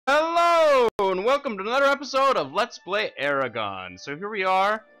Hello and welcome to another episode of Let's Play Aragon. So here we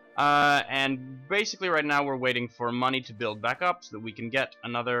are, and basically right now we're waiting for money to build back up so that we can get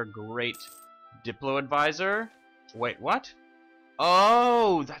another great Diplo advisor. Wait, what?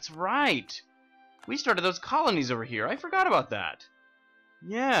 Oh, that's right! We started those colonies over here. I forgot about that.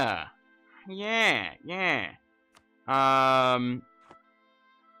 Yeah.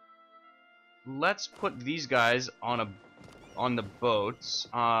 Let's put these guys on the boats.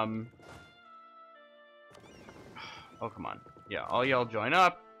 Oh, come on. Yeah, all y'all join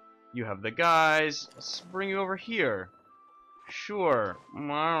up. You have the guys. Let's bring you over here. Sure.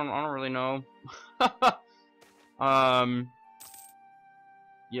 I don't really know.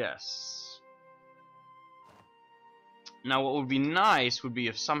 Yes. Now, what would be nice would be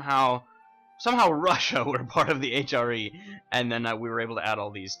if somehow Russia were part of the HRE, and then we were able to add all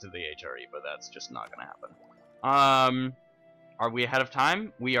these to the HRE, but that's just not gonna happen. Are we ahead of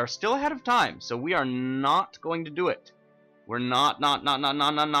time? We are still ahead of time, so we are not going to do it. We're not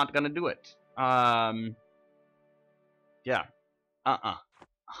gonna do it. Yeah.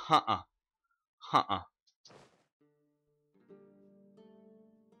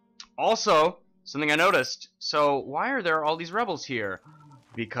 Also, something I noticed. So, why are there all these rebels here?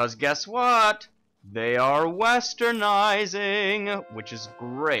 Because guess what? They are westernizing, which is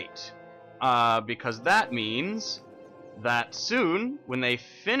great. Because that means that soon, when they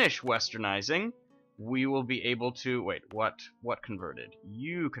finish westernizing, we will be able to... Wait, what converted?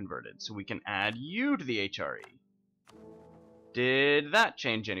 You converted, so we can add you to the HRE. Did that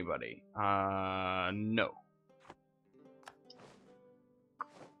change anybody? No.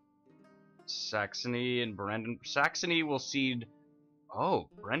 Saxony and Saxony will cede... Oh,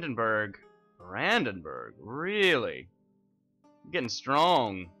 Brandenburg, really? Getting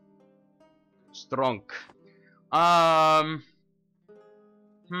strong.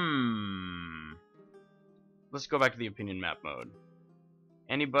 Let's go back to the opinion map mode.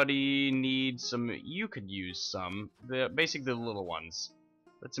 Anybody need some? You could use some. Basically the little ones.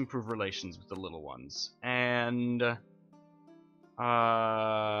 Let's improve relations with the little ones. And what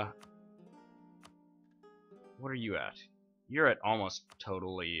are you at? You're at almost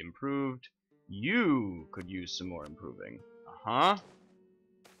totally improved. You could use some more improving.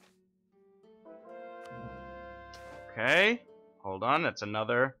 Okay. Hold on, that's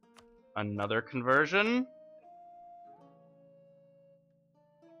another conversion.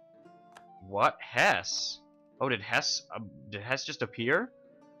 What? Hess? Oh, did Hess just appear?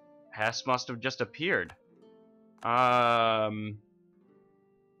 Hess must have just appeared. Hess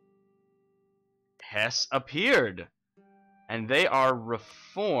appeared. And they are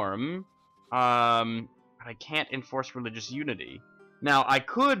reform. But I can't enforce religious unity. Now, I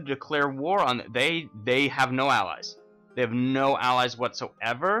could declare war on them. They have no allies. They have no allies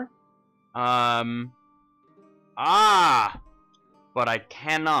whatsoever. But I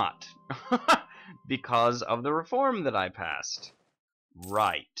cannot. Because of the reform that I passed.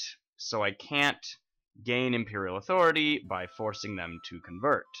 Right. So I can't gain imperial authority by forcing them to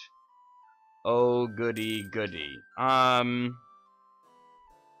convert. Oh, goody, goody.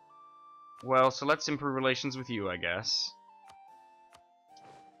 Well, so let's improve relations with you, I guess.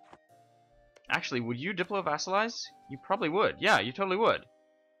 Actually, would you diplo-vassalize? You probably would. Yeah, you totally would.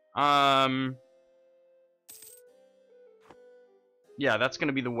 Yeah, that's going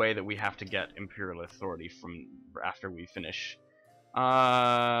to be the way that we have to get imperial authority from after we finish.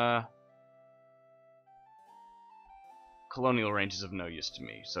 Colonial range is of no use to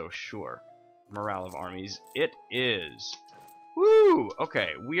me, so sure. Morale of armies, it is. Woo!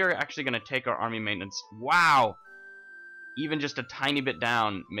 Okay, we are actually going to take our army maintenance. Wow! Even just a tiny bit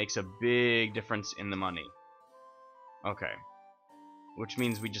down makes a big difference in the money. Okay. Which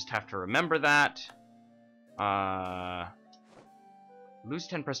means we just have to remember that. Lose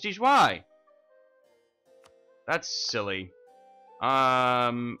 10 prestige? Why? That's silly.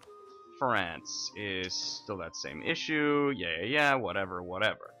 France is still that same issue. Yeah, whatever.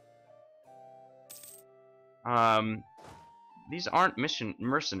 These aren't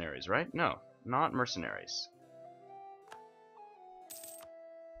mercenaries, right? No, not mercenaries.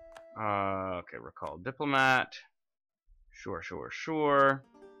 Okay, recall diplomat. Sure.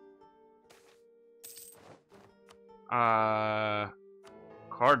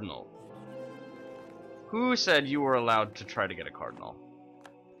 Cardinal. Who said you were allowed to try to get a cardinal?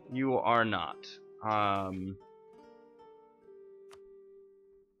 You are not.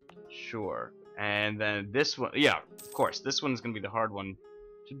 Sure. And then this one, yeah, of course, this one's gonna be the hard one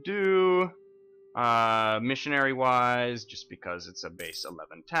to do. Missionary wise, just because it's a base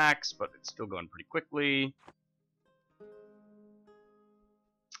 11 tax, but it's still going pretty quickly.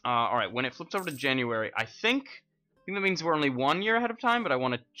 Alright, when it flips over to January, I think that means we're only 1 year ahead of time, but I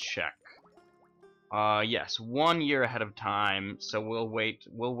want to check. Yes, 1 year ahead of time, so we'll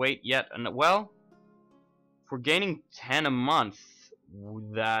wait yet, and well, if we're gaining 10 a month,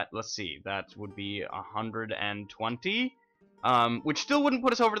 let's see, that would be 120, which still wouldn't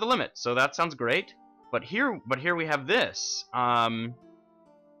put us over the limit, so that sounds great, but here we have this,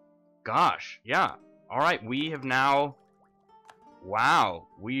 gosh, yeah, alright, we have now, wow,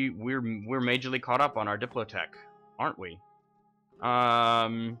 we're majorly caught up on our Diplotech, aren't we?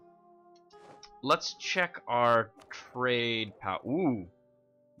 Let's check our trade power. Ooh.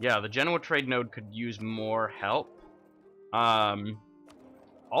 Yeah, the Genoa trade node could use more help.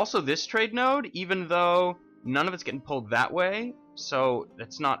 Also this trade node, even though none of it's getting pulled that way, so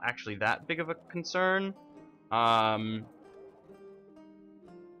it's not actually that big of a concern. I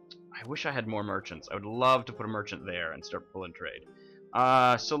wish I had more merchants. I would love to put a merchant there and start pulling trade.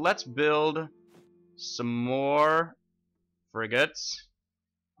 So let's build some more frigates.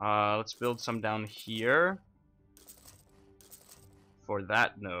 Let's build some down here for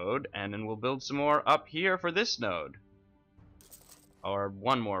that node, and then we'll build some more up here for this node. Or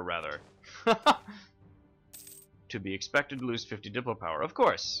one more, rather. To be expected to lose 50 Diplo power. Of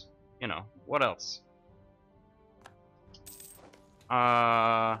course. You know, what else?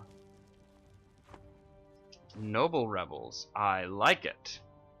 Noble rebels. I like it.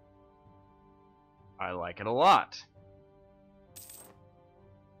 I like it a lot.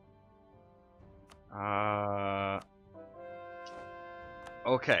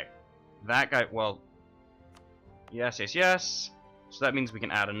 Okay. That guy, well, yes. So that means we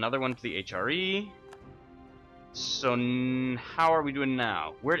can add another one to the HRE. So how are we doing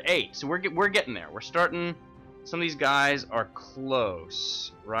now? We're at 8, so we're getting there. We're starting. Some of these guys are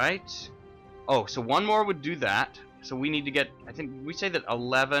close, right? Oh, so one more would do that. So we need to get, I think we say that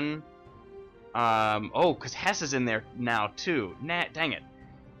 11. Oh, because Hess is in there now too. Nah, dang it.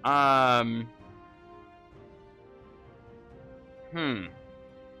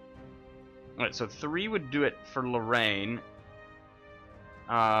 Alright, so 3 would do it for Lorraine.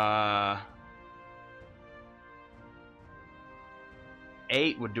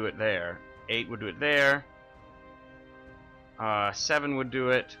 8 would do it there. 8 would do it there. 7 would do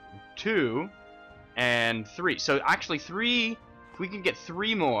it. 2 and 3. So actually 3, if we can get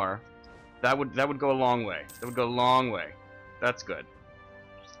 3 more, that would go a long way. That would go a long way. That's good.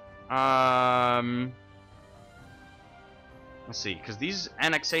 Let's see, because these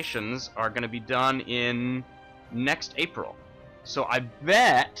annexations are going to be done in next April. So I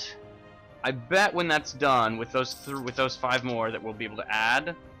bet when that's done with those 5 more that we'll be able to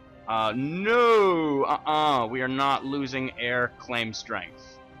add. No, we are not losing air claim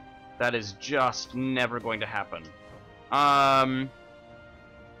strength. That is just never going to happen. Nah,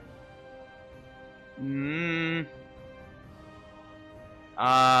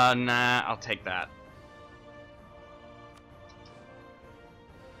 I'll take that.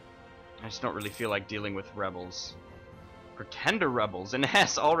 I just don't really feel like dealing with rebels. Pretender rebels in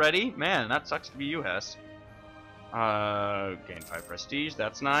Hess already? Man, that sucks to be you, Hess. Gain 5 prestige,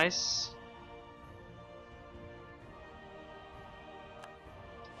 that's nice.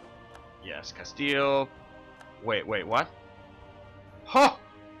 Yes, Castile. Wait, what? Huh!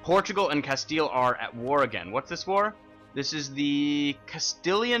 Portugal and Castile are at war again. What's this war? This is the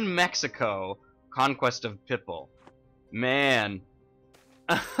Castilian-Mexico conquest of Pipple. Man.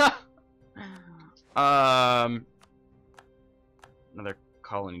 Another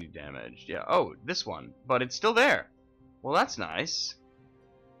colony damaged. Yeah. Oh, this one. But it's still there. Well, that's nice.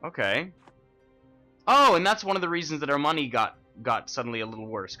 Okay. Oh, and that's one of the reasons that our money got suddenly a little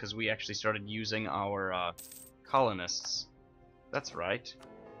worse, because we actually started using our colonists. That's right.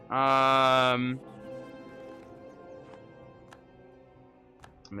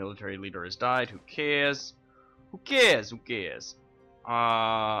 Military leader has died. Who cares? Who cares? Who cares?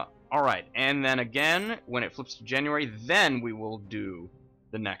 Alright, and then again, when it flips to January, then we will do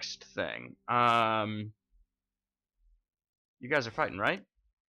the next thing. You guys are fighting, right?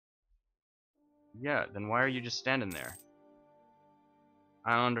 Yeah, then why are you just standing there?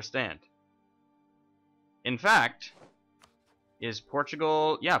 I don't understand. In fact, is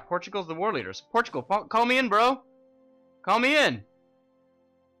Portugal... Yeah, Portugal's the war leaders. Portugal, call me in, bro! Call me in!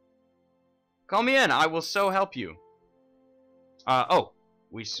 Call me in, I will so help you. Oh,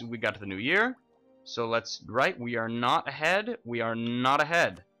 we got to the new year, so let's, right, we are not ahead,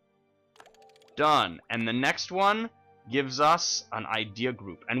 Done, and the next one gives us an idea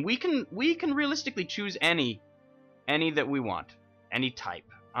group, and we can realistically choose any that we want, any type.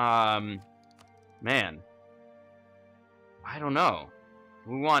 Man, I don't know.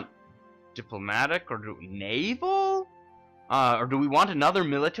 We want diplomatic or naval? Or do we want another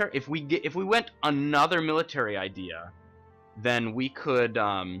military? If we went another military idea, then we could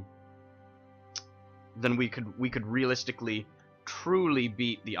realistically truly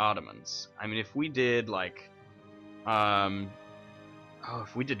beat the Ottomans. I mean, if we did like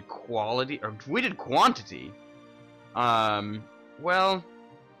if we did quality or if we did quantity, well,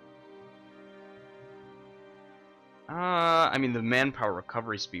 I mean, the manpower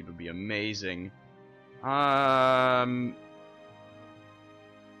recovery speed would be amazing.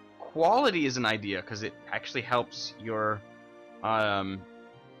 Quality is an idea because it actually helps your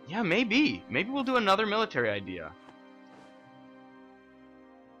yeah, maybe we'll do another military idea,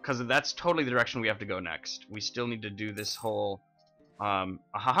 because that's totally the direction we have to go next. We still need to do this whole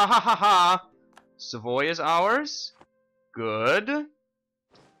Savoy is ours. Good. Did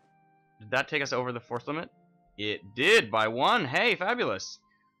that take us over the force limit? It did by 1. Hey, fabulous.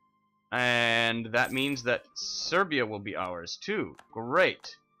 And that means that Serbia will be ours too.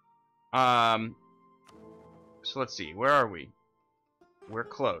 Great. So let's see. Where are we? We're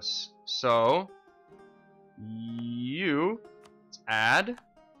close. So you, let's add,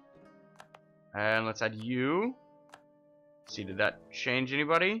 and let's add you. See, did that change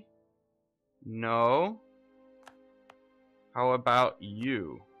anybody? No. How about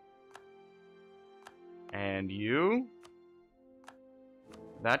you? And you?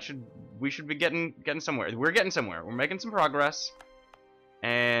 We should be getting somewhere. We're getting somewhere. We're making some progress.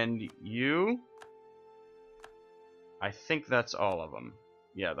 And you? I think that's all of them.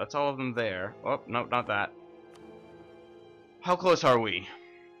 Yeah, that's all of them there. Oh, no, not that. How close are we?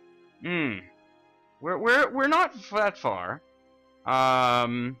 We're not that far.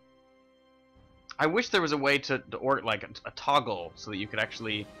 I wish there was a way to order like a toggle so that you could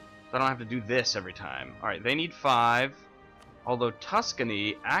actually. So I don't have to do this every time. All right, they need 5. Although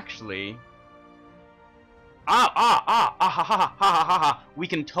Tuscany actually. We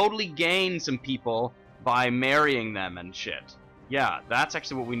can totally gain some people by marrying them and shit. Yeah, that's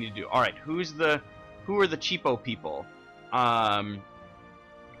actually what we need to do. All right, who are the cheapo people? Oh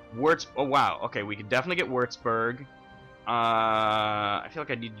wow. Okay, we could definitely get Würzburg. I feel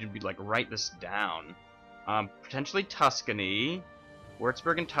like I need to be like write this down. Potentially Tuscany,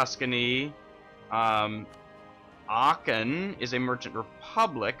 Würzburg and Tuscany. Aachen is a merchant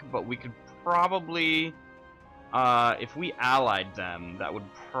republic, but we could probably, if we allied them, that would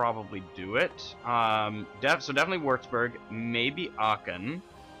probably do it. So definitely Würzburg, maybe Aachen.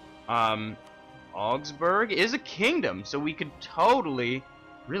 Augsburg is a kingdom, so we could totally,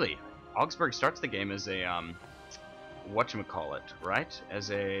 really, Augsburg starts the game as a, whatchamacallit, right?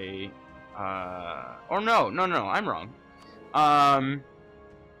 As a, or no, I'm wrong.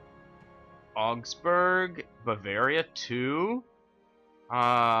 Augsburg, Bavaria 2.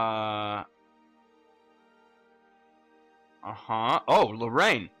 Oh,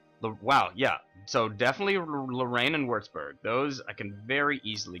 Lorraine. Wow, yeah. So definitely Lorraine and Würzburg. Those I can very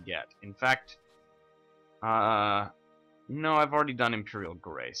easily get. In fact, no, I've already done Imperial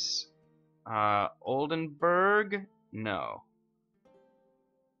Grace. Oldenburg, no.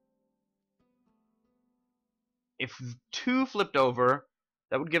 If 2 flipped over,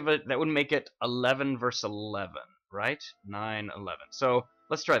 that would make it 11 versus 11, right? 9, 11. So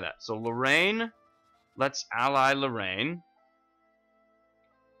let's try that. So Lorraine, let's ally Lorraine.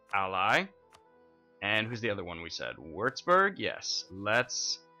 Ally. And who's the other one we said? Würzburg? Yes.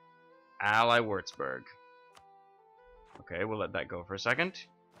 Let's ally Würzburg. Okay, we'll let that go for a second.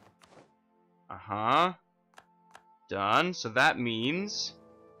 Done. So that means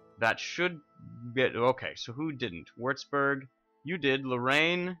that should get. Okay, so who didn't? Würzburg. You did.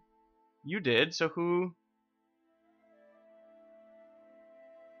 Lorraine. You did. So who?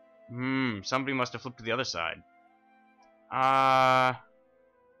 Somebody must have flipped to the other side.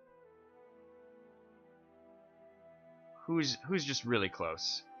 Who's just really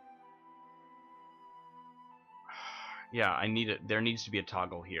close? Yeah, I need it. There needs to be a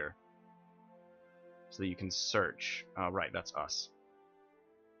toggle here, so that you can search. Right, that's us.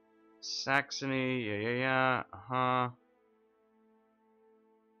 Saxony, yeah.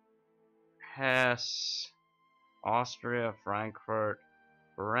 Hesse, Austria, Frankfurt,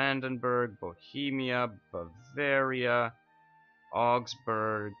 Brandenburg, Bohemia, Bavaria,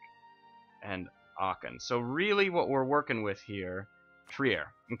 Augsburg, and Aachen. So really what we're working with here,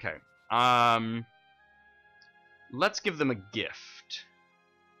 Trier. Okay. Let's give them a gift.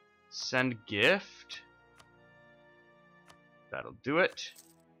 Send gift. That'll do it.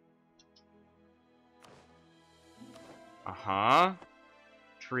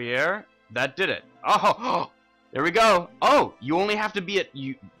 Trier. That did it. Oh! There we go. Oh, you only have to be at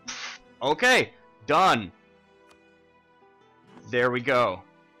you. Okay, done. There we go.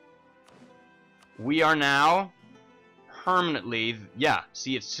 We are now permanently. Yeah.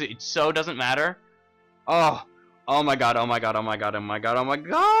 See, it so doesn't matter. Oh. Oh my god. Oh my god. Oh my god. Oh my god. Oh my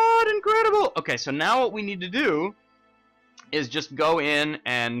god. Incredible. Okay, so now what we need to do is just go in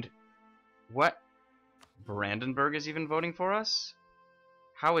and what? Brandenburg is even voting for us?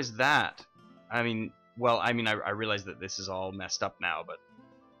 How is that? I mean, well, I realize that this is all messed up now, but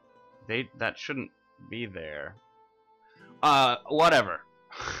that shouldn't be there. Whatever.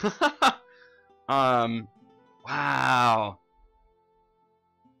 Wow.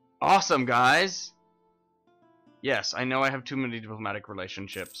 Awesome, guys. Yes, I know I have too many diplomatic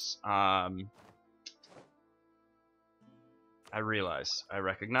relationships. I realize. I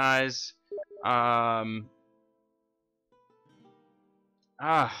recognize. Yeah,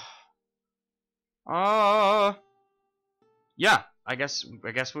 I guess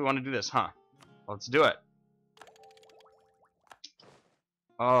we want to do this, huh? Let's do it.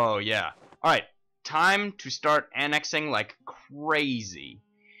 Oh, yeah. Alright, time to start annexing like crazy.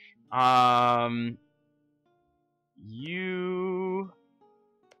 You...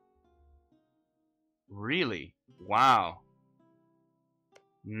 Really? Wow.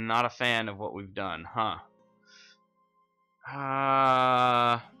 Not a fan of what we've done, huh?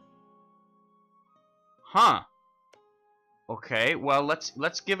 Huh. Okay, well,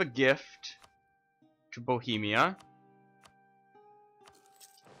 let's give a gift to Bohemia.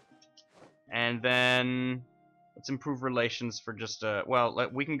 And then let's improve relations for just a... Well,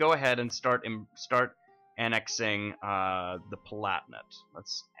 we can go ahead and start annexing the Palatinate.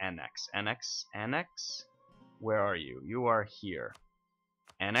 Let's annex. Annex? Where are you? You are here.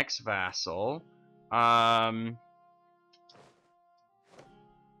 Annex vassal.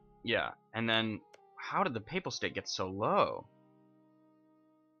 Yeah, and then how did the Papal State get so low?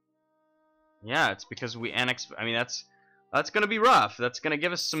 Yeah, it's because we annexed... I mean, that's gonna be rough. That's gonna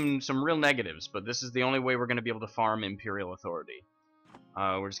give us some real negatives, but this is the only way we're gonna be able to farm imperial authority.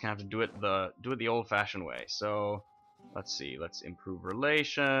 We're just gonna have to do it the old-fashioned way. So, let's see. Let's improve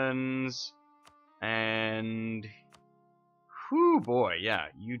relations, and whew, boy, yeah,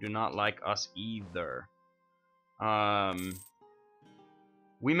 you do not like us either.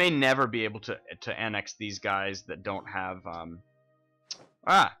 We may never be able to annex these guys that don't have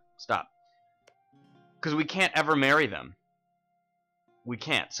stop. Because we can't ever marry them. We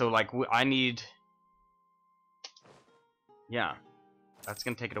can't. So like I need. Yeah. That's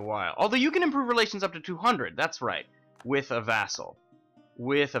going to take it a while. Although you can improve relations up to 200. That's right. With a vassal.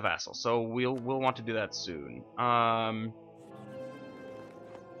 With a vassal. So we'll want to do that soon.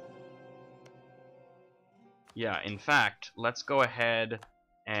 Yeah, in fact, let's go ahead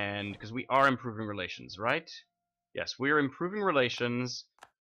and... Because we are improving relations, right? Yes, we are improving relations.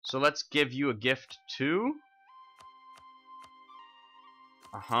 So let's give you a gift too.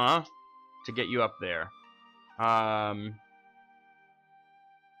 To get you up there.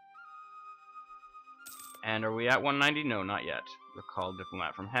 And are we at 190? No, not yet. Recall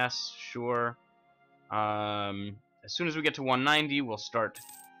diplomat from Hesse, sure. As soon as we get to 190, we'll start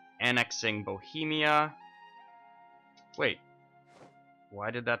annexing Bohemia. Wait.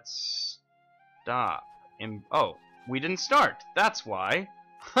 Why did that stop? Oh, we didn't start. That's why.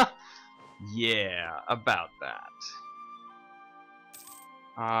 Yeah, about that.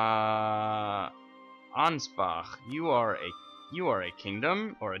 Ansbach, you are a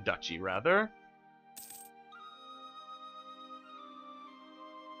kingdom, or a duchy rather.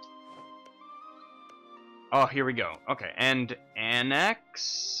 Oh, here we go. Okay, and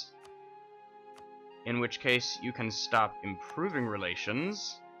annex. In which case, you can stop improving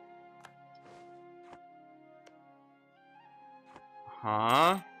relations.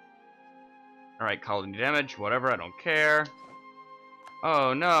 Alright, colony damage, whatever, I don't care.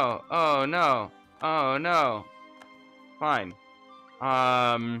 Oh no, oh no, oh no. Fine.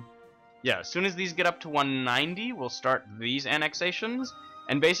 Yeah, as soon as these get up to 190, we'll start these annexations.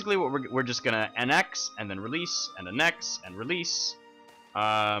 And basically what we're just gonna annex, and then release, and annex, and release.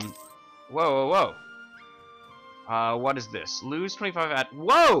 Whoa. What is this? Lose 25 at...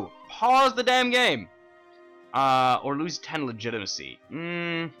 Whoa! Pause the damn game! Or lose 10 legitimacy.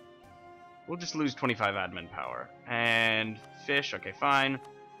 We'll just lose 25 admin power. And fish, okay, fine.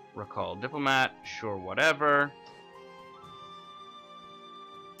 Recall diplomat, sure, whatever.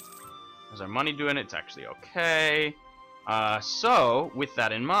 Is our money doing it? It's actually okay. So, with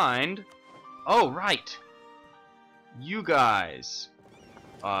that in mind... Oh, right! You guys...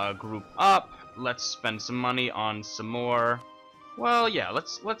 group up. Let's spend some money on some more... Well, yeah,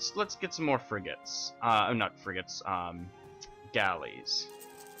 let's get some more frigates. Not frigates, galleys.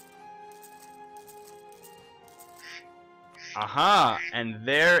 Aha! And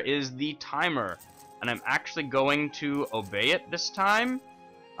there is the timer. And I'm actually going to obey it this time.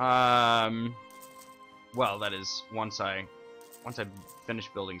 Well, that is once I finish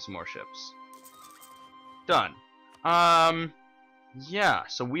building some more ships. Done. Yeah,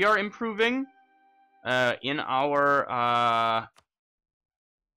 so we are improving in our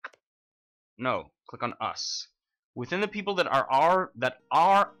no, click on us. Within the people that are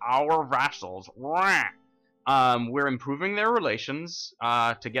our vassals, we're improving their relations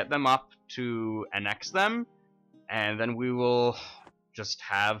to get them up to annex them, and then we will just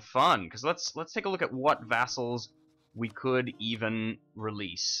have fun. Because let's take a look at what vassals we could even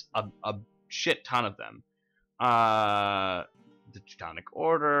release. A shit ton of them. The Teutonic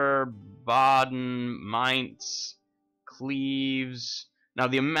Order, Baden, Mainz, Cleves. Now,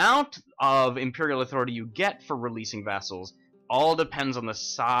 the amount of imperial authority you get for releasing vassals all depends on the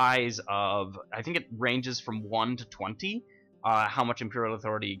size of... I think it ranges from 1 to 20, how much imperial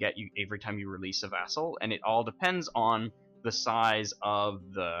authority you get every time you release a vassal, and it all depends on the size of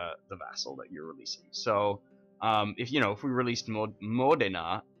the vassal that you're releasing. So, if we released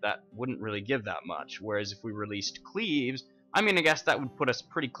Modena, that wouldn't really give that much, whereas if we released Cleves, I'm gonna guess that would put us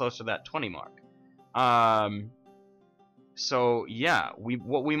pretty close to that 20 mark. So yeah,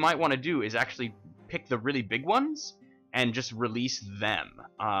 what we might want to do is actually pick the really big ones and just release them.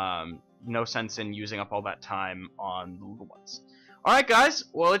 No sense in using up all that time on the little ones. Alright guys,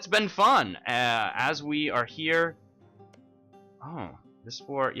 well it's been fun. As we are here... Oh, this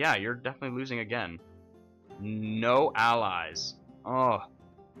war... Yeah, you're definitely losing again. No allies. Oh,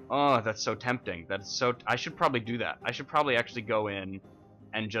 that's so tempting. That's so... I should probably do that. I should probably actually go in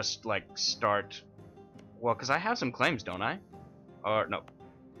and just, like, start... Well, because I have some claims, don't I? Or, no.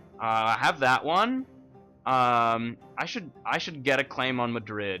 I have that one. I should get a claim on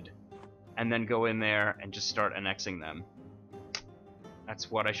Madrid and then go in there and just start annexing them.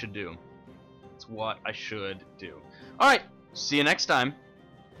 That's what I should do. That's what I should do. Alright, see you next time.